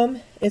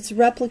chromosome, it's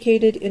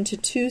replicated into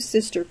two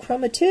sister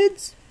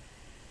chromatids,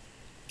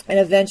 and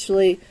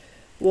eventually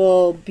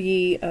will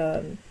be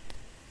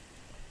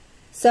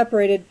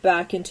separated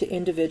back into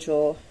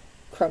individual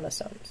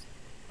chromosomes.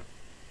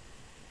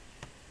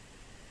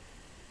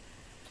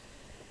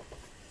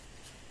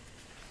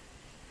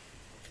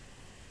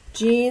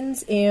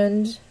 Genes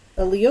and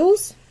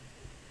alleles.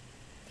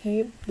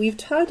 Okay, we've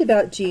talked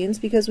about genes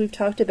because we've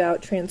talked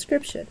about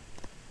transcription.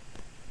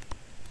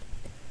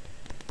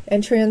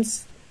 And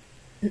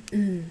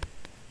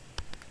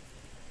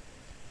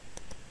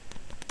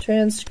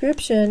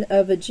transcription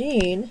of a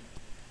gene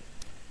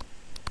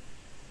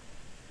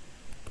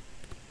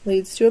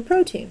leads to a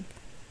protein.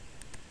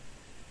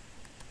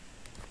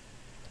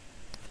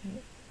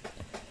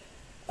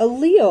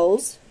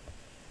 Alleles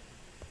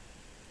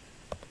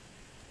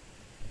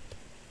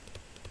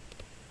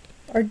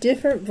are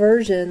different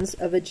versions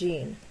of a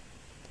gene.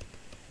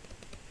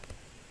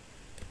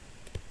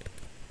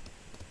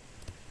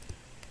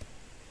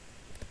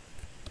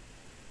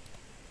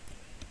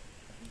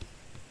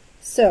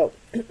 So,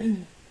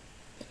 you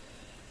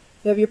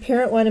have your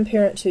parent 1 and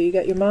parent 2. You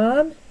got your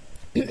mom,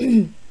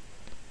 you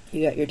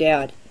got your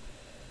dad.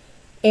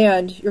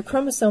 And your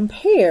chromosome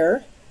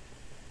pair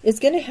is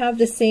going to have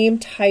the same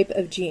type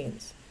of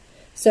genes.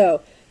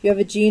 So, you have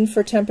a gene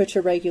for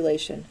temperature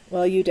regulation.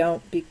 Well, you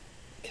don't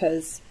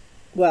because,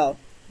 well,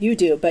 you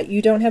do, but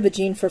you don't have a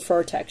gene for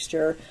fur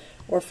texture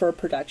or fur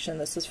production.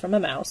 This is from a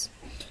mouse.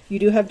 You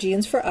do have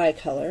genes for eye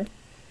color.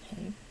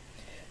 Okay.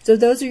 So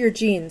those are your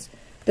genes.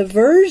 The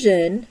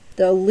version,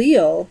 the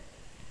allele,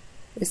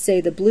 is, say,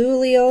 the blue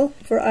allele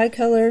for eye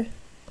color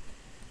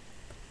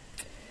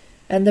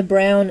and the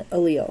brown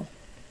allele.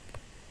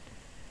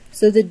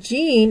 So the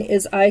gene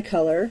is eye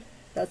color,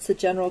 that's the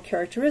general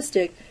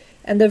characteristic,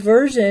 and the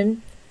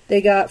version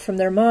they got from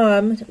their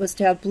mom was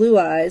to have blue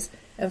eyes,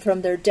 and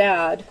from their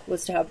dad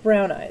was to have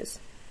brown eyes.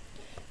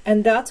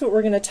 And that's what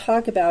we're going to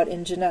talk about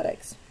in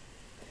genetics.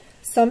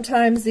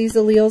 Sometimes these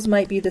alleles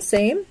might be the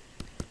same,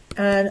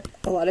 and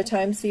a lot of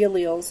times the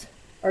alleles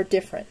are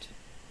different.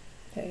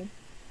 Okay?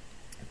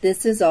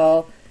 This is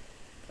all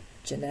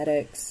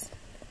genetics.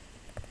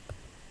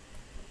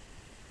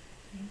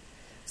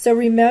 So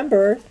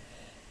remember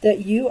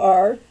that you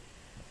are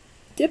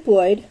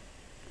diploid,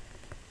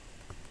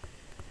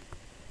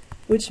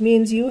 which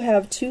means you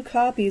have 2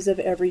 copies of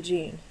every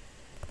gene.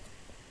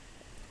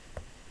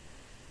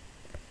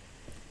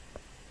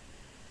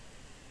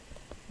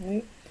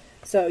 Right?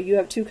 So you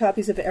have 2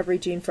 copies of every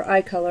gene for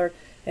eye color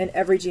and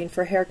every gene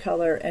for hair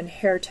color and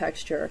hair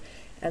texture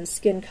and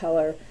skin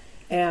color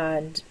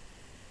and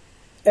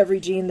every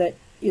gene that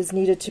is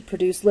needed to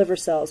produce liver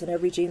cells and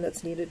every gene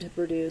that's needed to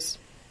produce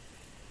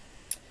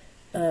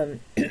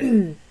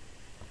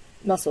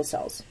muscle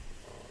cells.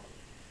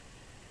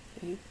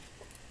 Okay.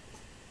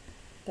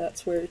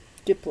 That's where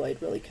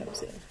diploid really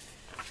comes in.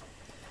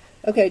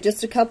 Okay,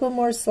 just a couple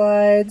more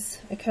slides.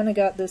 I kind of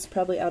got this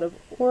probably out of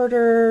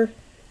order.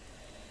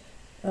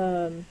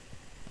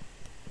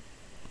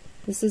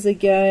 This is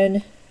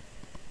again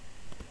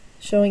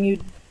showing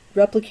you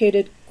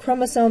replicated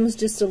chromosomes,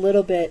 just a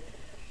little bit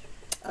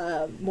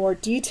more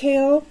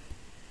detail.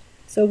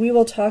 So we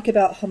will talk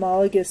about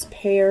homologous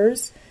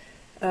pairs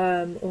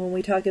when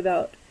we talk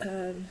about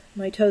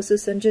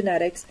mitosis and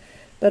genetics,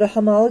 but a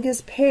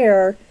homologous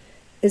pair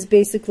is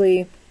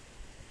basically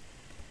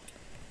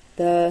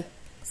the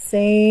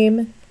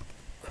same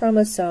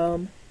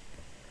chromosome,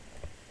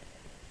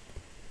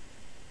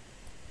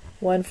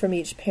 one from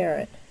each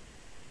parent.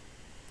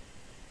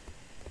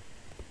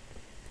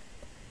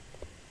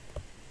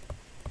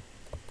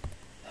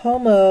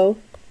 Homo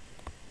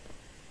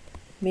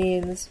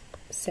means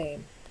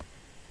same.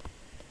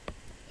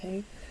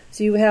 Okay,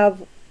 so you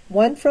have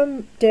one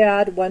from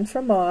dad, one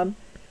from mom.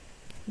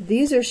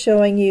 These are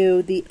showing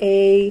you the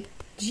A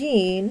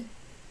gene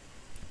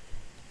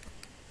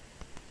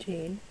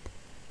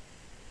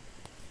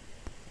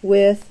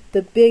with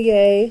the big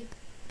A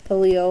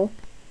allele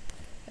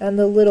and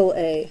the little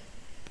a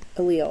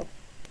allele.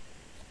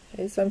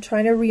 Okay, so I'm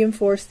trying to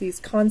reinforce these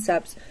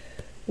concepts.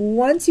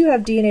 Once you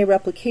have DNA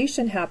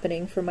replication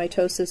happening for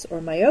mitosis or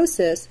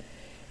meiosis,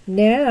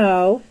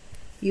 now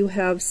you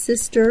have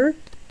sister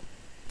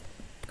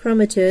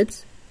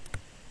chromatids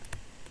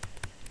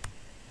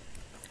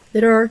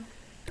that are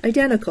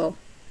identical.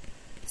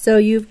 So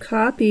you've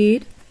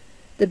copied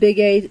the big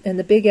A and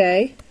the big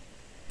A,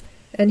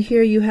 and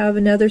here you have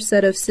another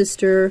set of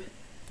sister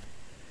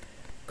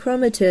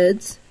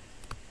chromatids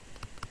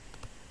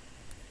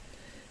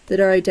that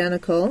are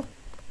identical.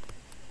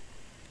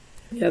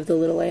 You have the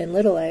little a and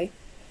little a,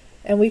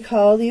 and we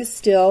call these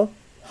still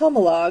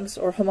homologs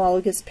or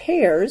homologous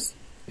pairs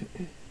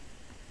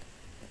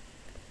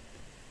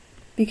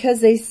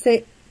because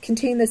they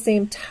contain the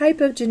same type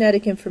of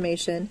genetic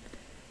information,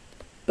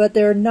 but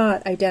they're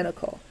not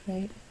identical,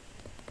 right?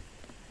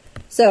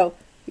 So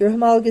your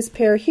homologous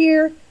pair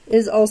here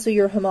is also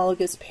your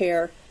homologous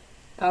pair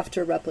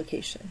after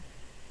replication.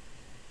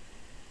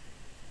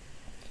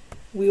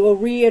 We will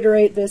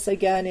reiterate this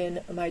again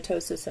in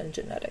mitosis and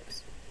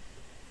genetics.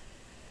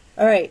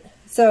 All right,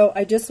 so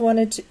I just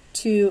wanted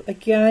to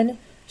again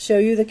show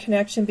you the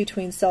connection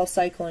between cell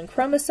cycle and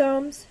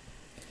chromosomes.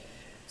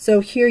 So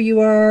here you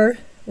are,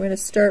 we're going to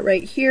start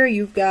right here.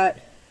 You've got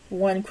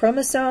one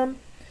chromosome.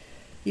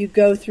 You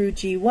go through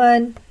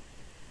G1,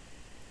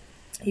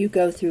 you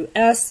go through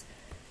S.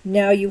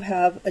 Now you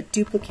have a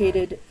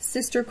duplicated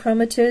sister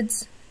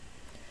chromatids.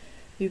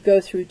 You go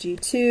through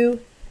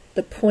G2.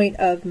 The point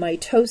of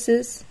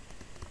mitosis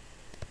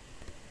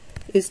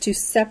is to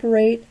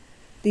separate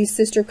these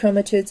sister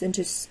chromatids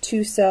into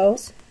 2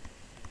 cells.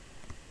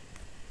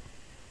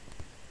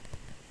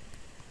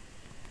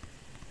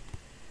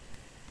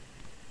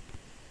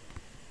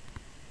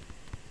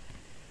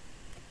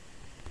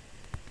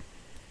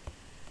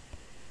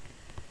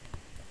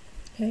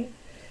 Okay.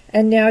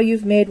 And now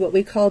you've made what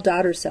we call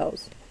daughter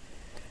cells.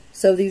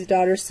 So these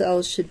daughter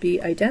cells should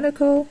be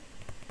identical,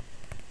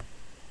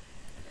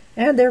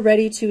 and they're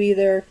ready to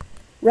either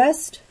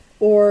rest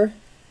or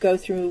go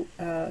through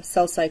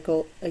cell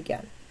cycle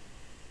again.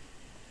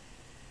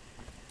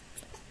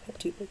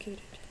 Duplicated.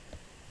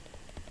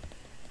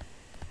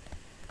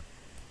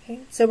 Okay,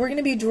 so we're going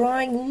to be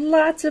drawing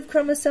lots of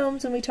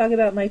chromosomes when we talk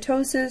about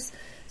mitosis,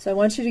 so I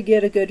want you to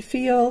get a good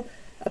feel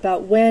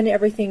about when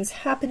everything's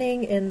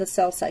happening in the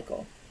cell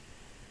cycle.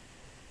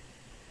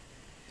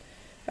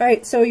 All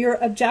right, so your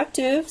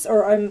objectives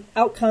or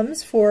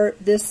outcomes for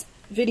this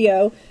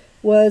video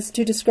was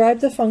to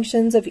describe the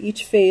functions of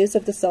each phase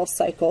of the cell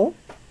cycle.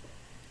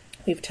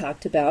 We've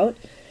talked about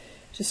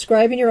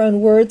describe in your own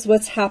words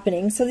what's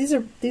happening. So these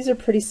are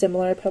pretty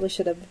similar. I probably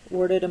should have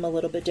worded them a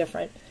little bit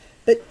different.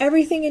 But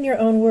everything in your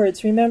own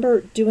words.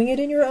 Remember, doing it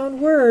in your own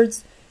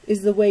words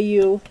is the way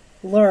you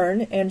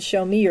learn and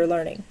show me you're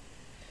learning.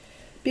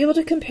 Be able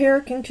to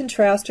compare and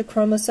contrast a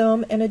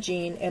chromosome and a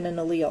gene and an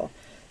allele.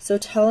 So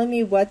telling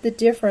me what the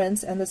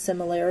difference and the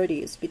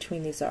similarities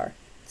between these are.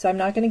 So I'm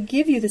not going to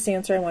give you this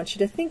answer. I want you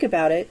to think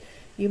about it.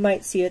 You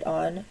might see it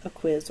on a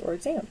quiz or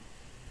exam.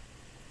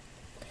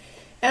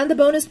 And the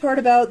bonus part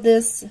about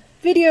this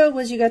video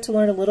was you got to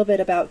learn a little bit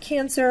about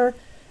cancer,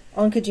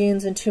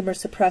 oncogenes, and tumor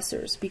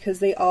suppressors because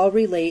they all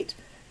relate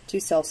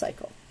to cell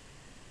cycle.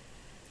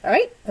 All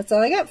right, that's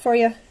all I got for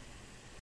you.